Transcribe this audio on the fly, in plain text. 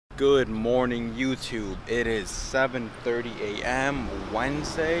Good morning, YouTube. It is 7:30 a.m.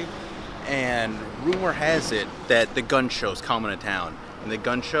 Wednesday, and rumor has it that the gun show is coming to town, and the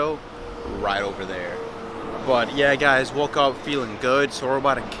gun show right over there. But yeah, guys, woke up feeling good, so we're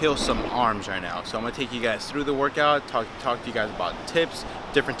about to kill some arms right now. So I'm gonna take you guys through the workout, talk to you guys about tips,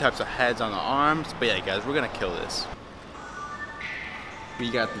 different types of heads on the arms. But yeah, guys, we're gonna kill this. We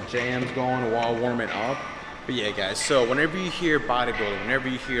got the jams going while warming up. But yeah, guys, so whenever you hear bodybuilding, whenever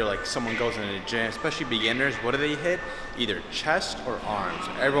you hear like someone goes in the gym, especially beginners, what do they hit? Either chest or arms.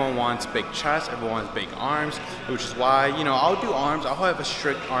 Everyone wants big chest, everyone wants big arms, which is why, you know, I'll do arms. I'll have a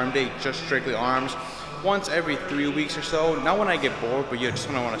strict arm day, just strictly arms, once every 3 weeks or so. Not when I get bored, but yeah, just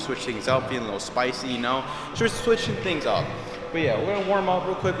when I want to switch things up, feeling a little spicy, you know, just switching things up. But yeah, we're gonna warm up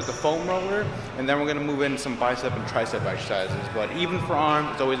real quick with the foam roller, and then we're gonna move into some bicep and tricep exercises. But even for arms,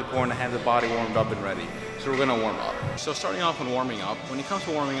 it's always important to have the body warmed up and ready. So we're gonna warm up. So starting off when warming up, when it comes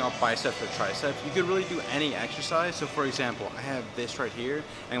to warming up biceps or triceps, you could really do any exercise. So for example, I have this right here,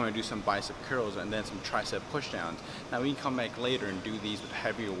 and I'm gonna do some bicep curls and then some tricep pushdowns. Now we can come back later and do these with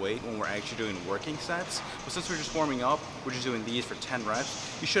heavier weight when we're actually doing working sets. But since we're just warming up, we're just doing these for 10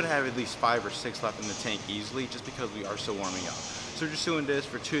 reps. You should have at least 5 or 6 left in the tank easily, just because we are still warming up. So we're just doing this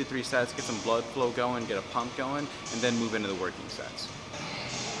for 2 to 3 sets, get some blood flow going, get a pump going, and then move into the working sets.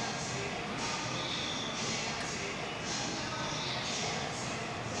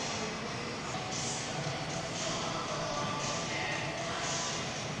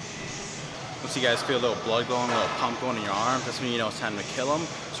 Once you guys feel a little blood going, a little pump going in your arms, that's when you know it's time to kill them.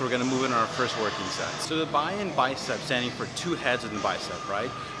 So we're gonna move into our first working set. So the buy-in bicep standing for 2 heads of the bicep, right?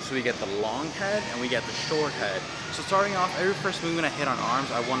 So we get the long head and we get the short head. So starting off, every first move I'm gonna hit on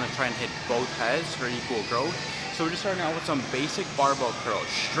arms, I wanna try and hit both heads for equal growth. So we're just starting out with some basic barbell curl,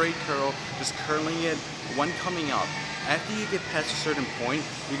 straight curl, just curling it. When coming up, after you get past a certain point,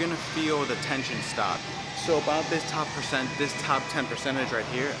 you're gonna feel the tension stop. So about this top 10 percentage right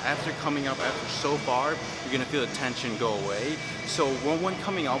here, after coming up after so far, you're gonna feel the tension go away. So when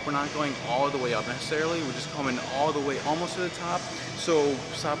coming up, we're not going all the way up necessarily, we're just coming all the way almost to the top. So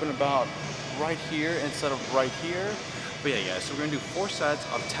stopping about right here instead of right here. But yeah, guys, so we're gonna do 4 sets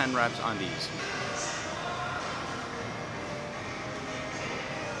of 10 reps on these.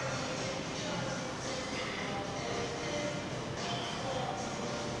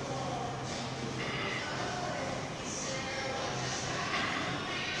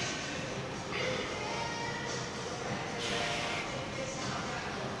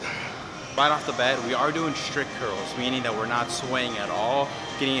 Right off the bat, we are doing strict curls, meaning that we're not swaying at all,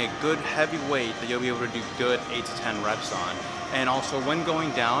 getting a good heavy weight that you'll be able to do good 8 to 10 reps on. And also when going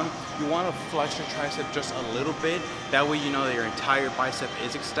down, you want to flex your tricep just a little bit. That way you know that your entire bicep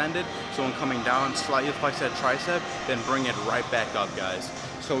is extended. So when coming down, slightly flex that tricep, then bring it right back up, guys.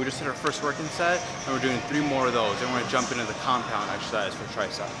 So we just hit our first working set, and we're doing 3 more of those. And we're going to jump into the compound exercise for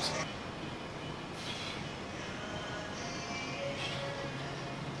triceps.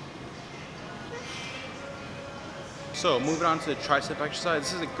 So moving on to the tricep exercise,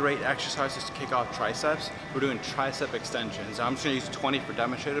 this is a great exercise just to kick off triceps. We're doing tricep extensions. I'm just gonna use 20 for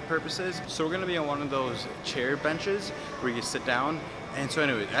demonstrative purposes. So we're gonna be on one of those chair benches where you can sit down. And so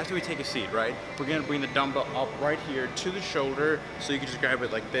anyways, after we take a seat, right, we're gonna bring the dumbbell up right here to the shoulder, so you can just grab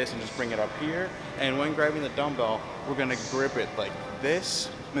it like this and just bring it up here. And when grabbing the dumbbell, we're gonna grip it like this,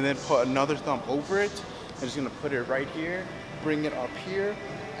 and then put another thumb over it. I'm just gonna put it right here, bring it up here,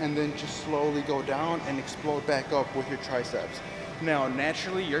 and then just slowly go down and explode back up with your triceps. Now,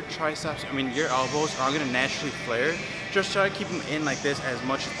 naturally, your triceps, your elbows are gonna naturally flare. Just try to keep them in like this as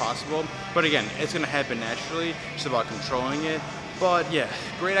much as possible. But again, it's gonna happen naturally, just about controlling it. But yeah,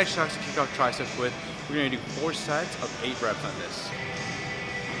 great exercise to kick off triceps with. We're gonna do 4 sets of 8 reps on this.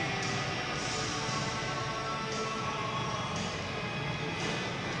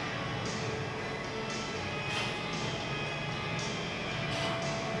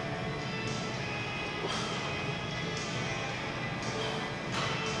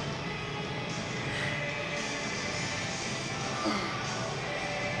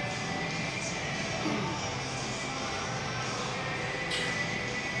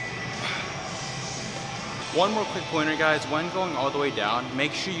 One more quick pointer, guys, when going all the way down,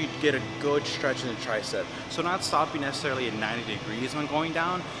 make sure you get a good stretch in the tricep. So not stopping necessarily at 90 degrees when going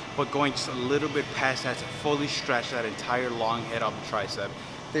down, but going just a little bit past that to fully stretch that entire long head of the tricep.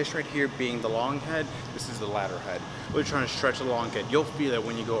 This right here being the long head, this is the lateral head. We're trying to stretch the long head. You'll feel it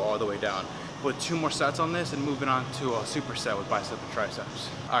when you go all the way down. Put 2 more sets on this and moving on to a superset with biceps and triceps.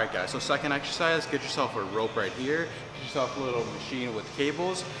 All right guys, so second exercise, get yourself a rope right here. Get yourself a little machine with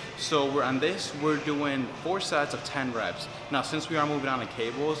cables. So we're on this, we're doing 4 sets of 10 reps. Now since we are moving on to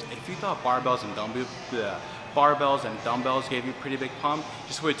cables, if you thought barbells and dumbbells gave you a pretty big pump,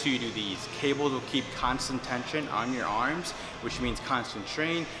 just wait till you do these. Cables will keep constant tension on your arms, which means constant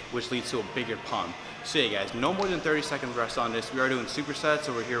strain, which leads to a bigger pump. So yeah guys, no more than 30 seconds rest on this. We are doing supersets,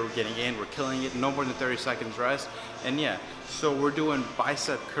 so we're here, we're getting in, we're killing it. No more than 30 seconds rest. And yeah, so we're doing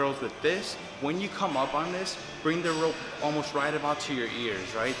bicep curls with this. When you come up on this, bring the rope almost right about to your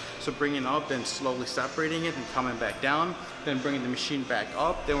ears, right? So bringing up, then slowly separating it and coming back down, then bringing the machine back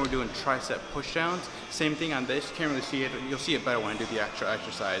up. Then we're doing tricep push downs. Same thing on this, you can't really see it. You'll see it better when I do the actual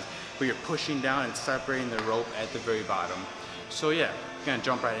exercise, but you're pushing down and separating the rope at the very bottom. So yeah, we're gonna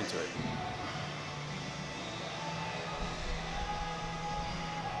jump right into it.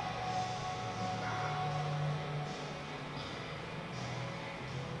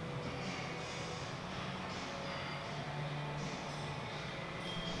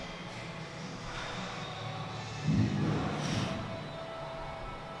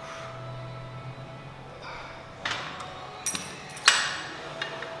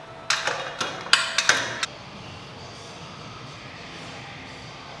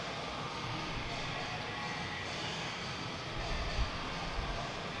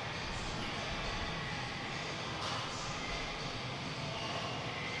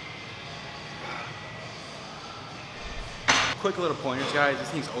 Quick little pointers, guys. These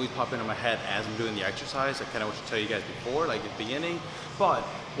things always pop into my head as I'm doing the exercise. I kind of want to tell you guys before, like at the beginning. But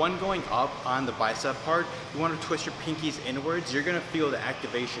when going up on the bicep part, you want to twist your pinkies inwards. You're going to feel the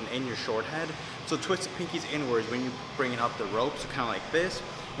activation in your short head. So twist the pinkies inwards when you're bringing up the rope, so kind of like this.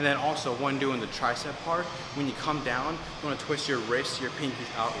 And then also when doing the tricep part, when you come down, you want to twist your wrists, your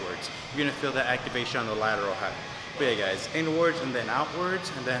pinkies outwards. You're going to feel that activation on the lateral head. But yeah guys, inwards and then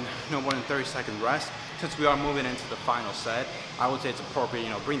outwards, and then no more than 30-second rest. Since we are moving into the final set, I would say it's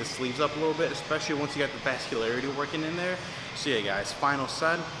appropriate, bring the sleeves up a little bit, especially once you got the vascularity working in there. So yeah guys, final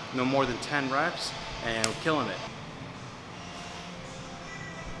set, no more than 10 reps, and we're killing it.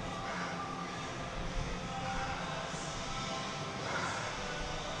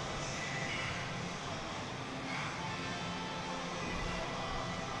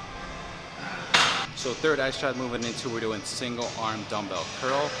 So third exercise moving into, we're doing single arm dumbbell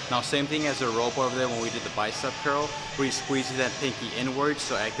curl. Now same thing as the rope over there when we did the bicep curl, where you squeeze that pinky inwards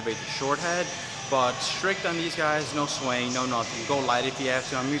to activate the short head. But strict on these guys, no swaying, no nothing. Go light if you have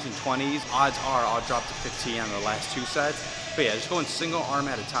to. I'm using 20s. Odds are I'll drop to 15 on the last 2 sets. But yeah, just going single arm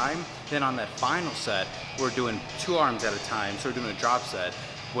at a time. Then on that final set, we're doing 2 arms at a time. So we're doing a drop set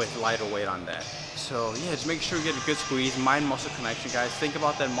with lighter weight on that. So yeah, just make sure you get a good squeeze. Mind muscle connection, guys. Think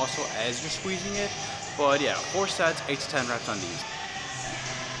about that muscle as you're squeezing it. But yeah, 4 sets, 8 to 10 reps on these.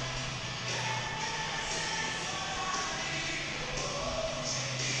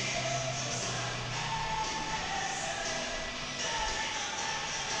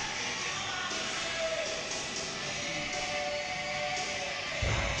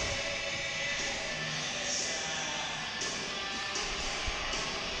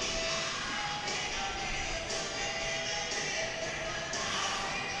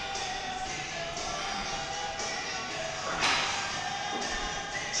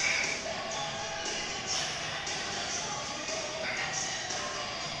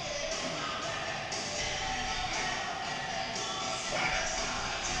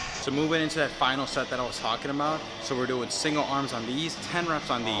 So moving into that final set that I was talking about, so we're doing single arms on these, 10 reps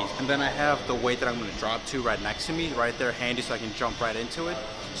on these, and then I have the weight that I'm gonna drop to right next to me, right there handy so I can jump right into it.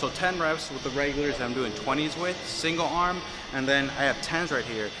 So 10 reps with the regulars that I'm doing 20s with, single arm, and then I have 10s right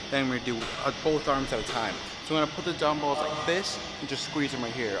here, then we're gonna do both arms at a time. So I'm gonna put the dumbbells like this and just squeeze them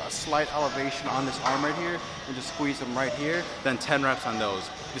right here. A slight elevation on this arm right here and just squeeze them right here, then 10 reps on those.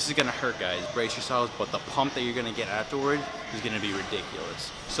 This is gonna hurt, guys, brace yourselves, but the pump that you're gonna get afterward is gonna be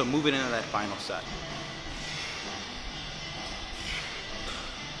ridiculous. So moving into that final set.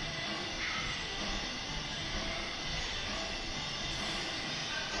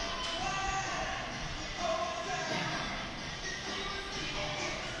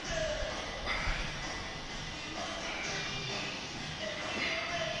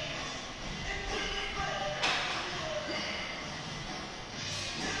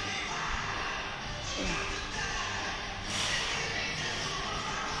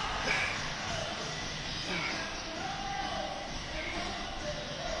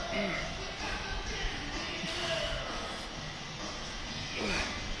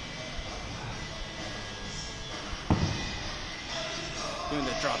 Doing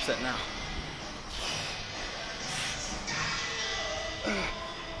the drop set now.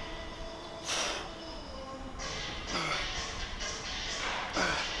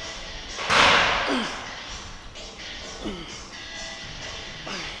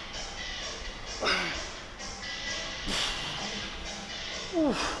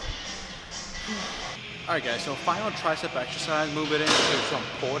 Alright guys, so final tricep exercise, move it into some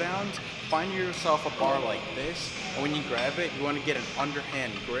pull downs. Find yourself a bar like this, and when you grab it, you want to get an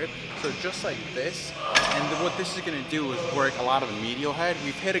underhand grip, so just like this. And what this is going to do is work a lot of the medial head.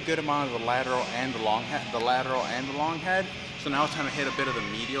 We've hit a good amount of the lateral and the long head, so now it's time to hit a bit of the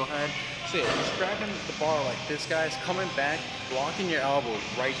medial head. So yeah, just grabbing the bar like this, guys, coming back, locking your elbows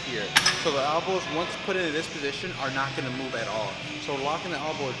right here. So the elbows, once put into this position, are not going to move at all. So locking the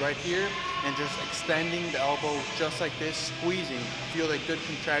elbows right here and just extending the elbows just like this, squeezing, feel that good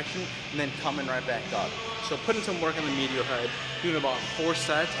contraction, and then coming right back up. So putting some work on the medial head, doing about 4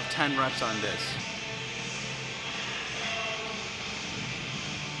 sets of 10 reps on this.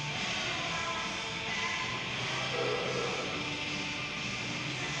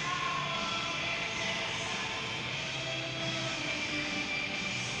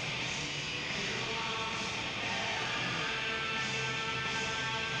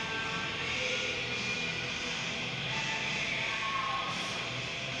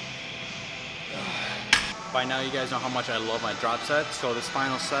 By now you guys know how much I love my drop sets, so this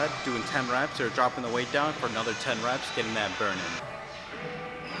final set, doing 10 reps or dropping the weight down for another 10 reps, getting that burn in.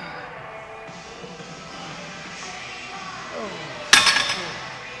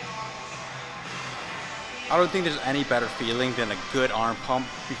 I don't think there's any better feeling than a good arm pump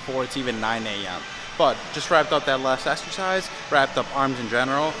before it's even 9 a.m. But just wrapped up that last exercise, wrapped up arms in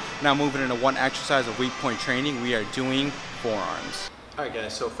general. Now moving into one exercise of weak point training, we are doing forearms. Alright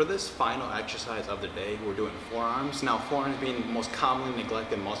guys, so for this final exercise of the day, we're doing forearms. Now forearms being the most commonly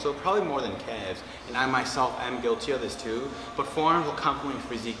neglected muscle, probably more than calves, and I myself am guilty of this too, but forearms will complement your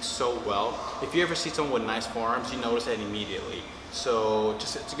physique so well. If you ever see someone with nice forearms, you notice that immediately. So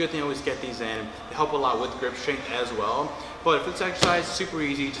just it's a good thing to always get these in. They help a lot with grip strength as well. But for this exercise, super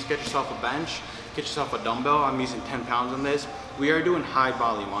easy. Just get yourself a bench, get yourself a dumbbell. I'm using 10 pounds on this. We are doing high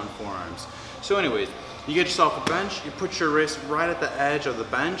volume on forearms. So anyways, you get yourself a bench, you put your wrist right at the edge of the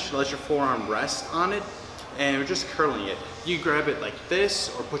bench, let your forearm rest on it, and you're just curling it. You grab it like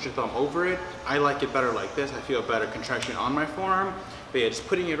this or put your thumb over it. I like it better like this. I feel better contraction on my forearm. But yeah, just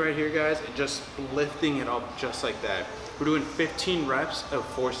putting it right here, guys, and just lifting it up just like that. We're doing 15 reps of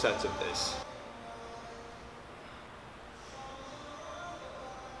 4 sets of this.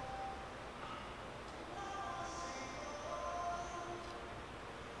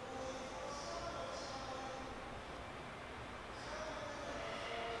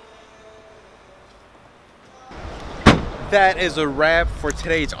 That is a wrap for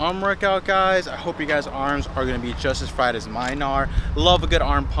today's arm workout, guys. I hope you guys' arms are gonna be just as fried as mine are. Love a good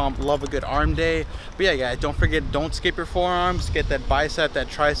arm pump, love a good arm day. But yeah, guys, don't forget, don't skip your forearms. Get that bicep, that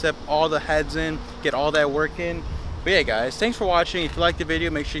tricep, all the heads in, get all that work in. But yeah, guys, thanks for watching. If you liked the video,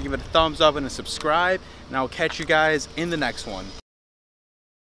 make sure you give it a thumbs up and a subscribe, and I'll catch you guys in the next one.